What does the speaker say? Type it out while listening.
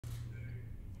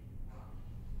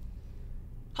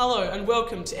Hello and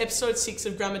welcome to episode 6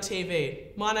 of Grammar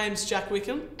TV. My name's Jack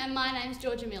Wickham. And my name's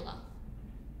Georgia Miller.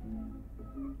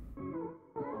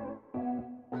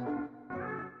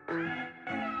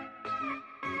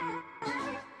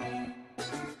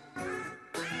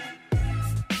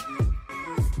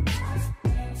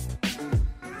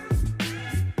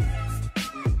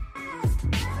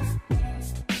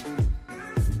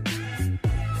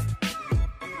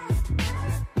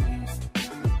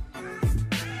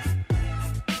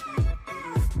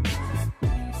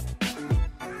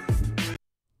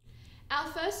 Our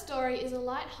first story is a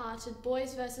light-hearted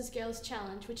boys versus girls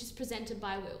challenge, which is presented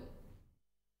by Will.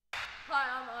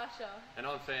 Hi, I'm Aisha. And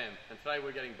I'm Sam, and today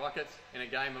we're getting buckets in a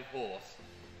game of horse.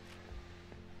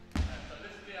 So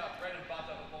this is our bread and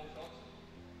butter of horse dogs.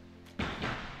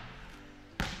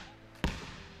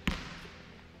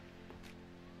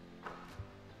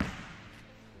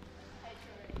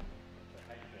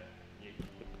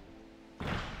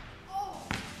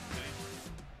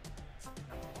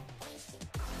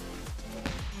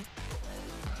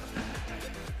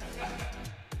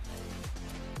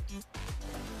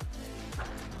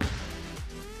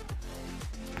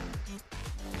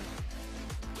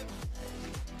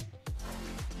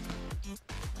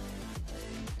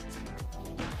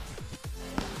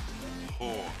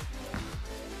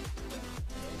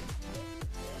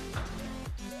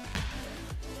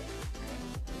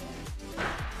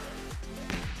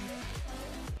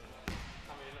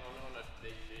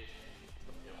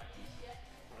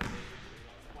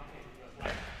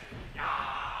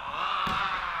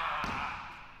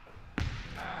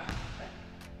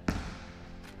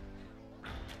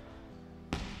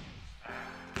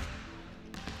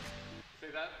 See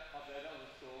that up there? That was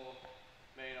a score.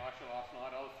 Me and Aisha last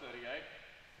night. I was 38.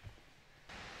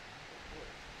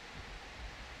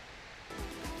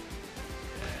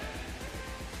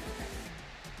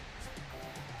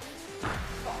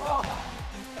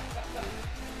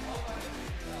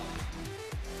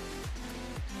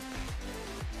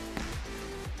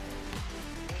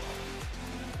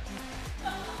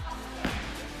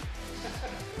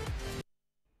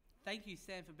 Thank you,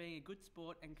 Sam, for being a good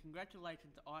sport, and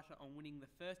congratulations to Aisha on winning the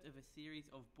first of a series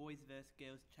of Boys vs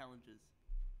Girls challenges.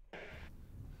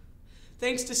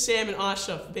 Thanks to Sam and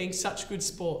Aisha for being such good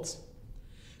sports.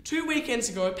 2 weekends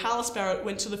ago, Palace Barrett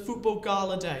went to the football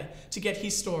Gala day to get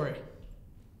his story.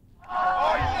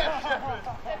 Oh, yes, Shepherd!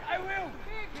 I will!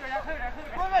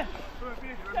 Woman!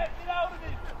 Get out of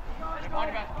it!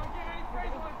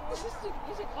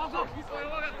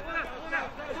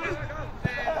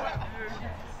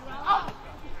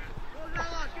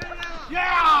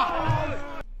 Yeah!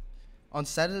 On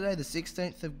Saturday the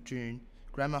 16th of June,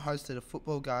 Grammar hosted a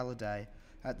football gala day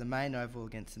at the main oval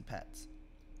against St Pat's.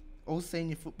 All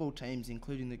senior football teams,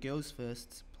 including the girls'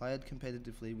 firsts, played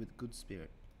competitively with good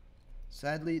spirit.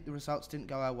 Sadly, the results didn't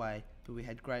go our way, but we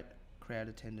had great crowd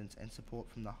attendance and support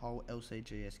from the whole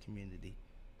LCGS community.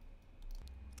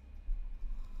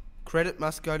 Credit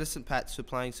must go to St Pat's for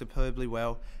playing superbly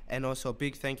well, and also a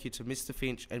big thank you to Mr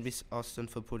Finch and Miss Austin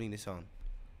for putting this on.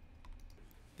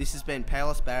 This has been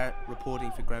Palace Barrett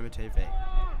reporting for Grammar TV.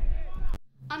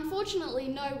 Unfortunately,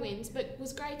 no wins, but it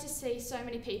was great to see so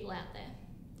many people out there.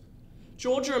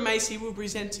 Georgia and Macy will be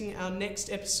presenting our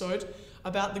next episode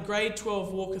about the Grade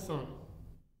 12 Walkathon.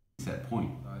 It's that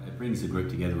point. It brings the group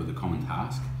together with a common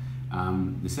task.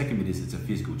 The second bit is it's a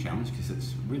physical challenge because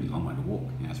it's a really long way to walk.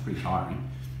 It's pretty tiring.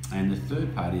 And the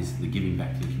third part is the giving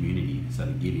back to the community, so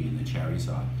the giving and the charity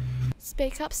side.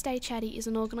 Speak Up Stay Chatty is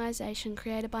an organisation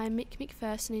created by Mick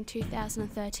McPherson in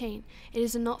 2013. It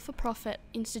is a not-for-profit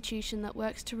institution that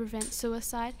works to prevent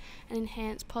suicide and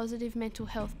enhance positive mental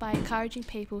health by encouraging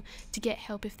people to get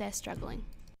help if they're struggling.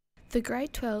 The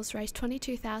Grade 12s raised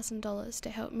 $22,000 to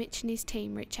help Mitch and his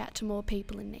team reach out to more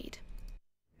people in need.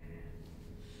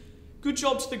 Good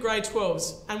job to the Grade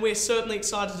 12s, and we're certainly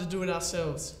excited to do it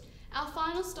ourselves. Our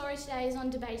final story today is on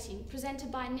debating,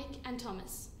 presented by Nick and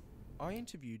Thomas. I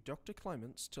interviewed Dr.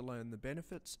 Clements to learn the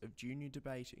benefits of junior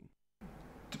debating.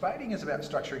 Debating is about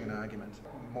structuring an argument.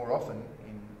 More often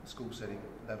in a school setting,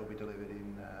 that'll be delivered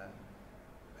in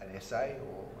an essay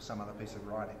or some other piece of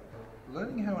writing.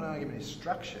 Learning how an argument is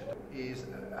structured is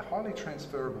a highly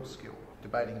transferable skill.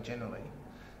 Debating generally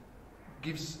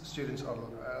gives students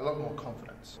a lot more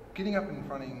confidence. Getting up in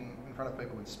front of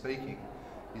people and speaking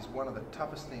is one of the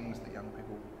toughest things that young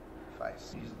people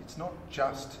face. It's not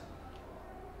just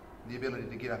the ability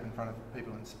to get up in front of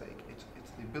people and speak.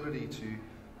 It's the ability to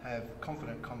have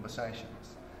confident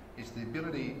conversations. It's the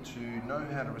ability to know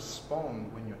how to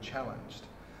respond when you're challenged,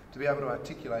 to be able to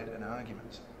articulate an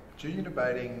argument. Junior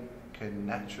debating can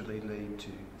naturally lead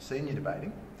to senior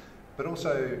debating, but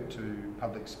also to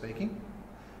public speaking,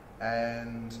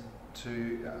 and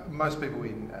to most people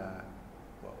in,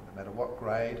 well, no matter what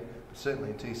grade, but certainly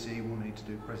in TC will need to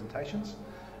do presentations,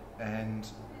 and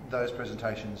those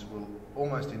presentations will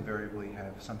almost invariably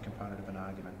have some component of an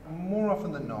argument. More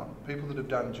often than not, people that have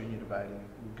done junior debating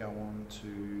will go on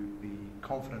to be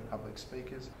confident public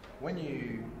speakers. When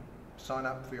you sign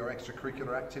up for your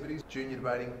extracurricular activities, junior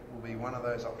debating will be one of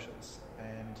those options,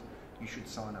 and you should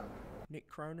sign up. Nick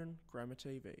Cronin, Grammar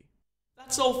TV.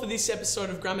 That's all for this episode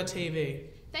of Grammar TV.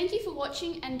 Thank you for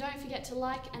watching, and don't forget to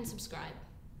like and subscribe.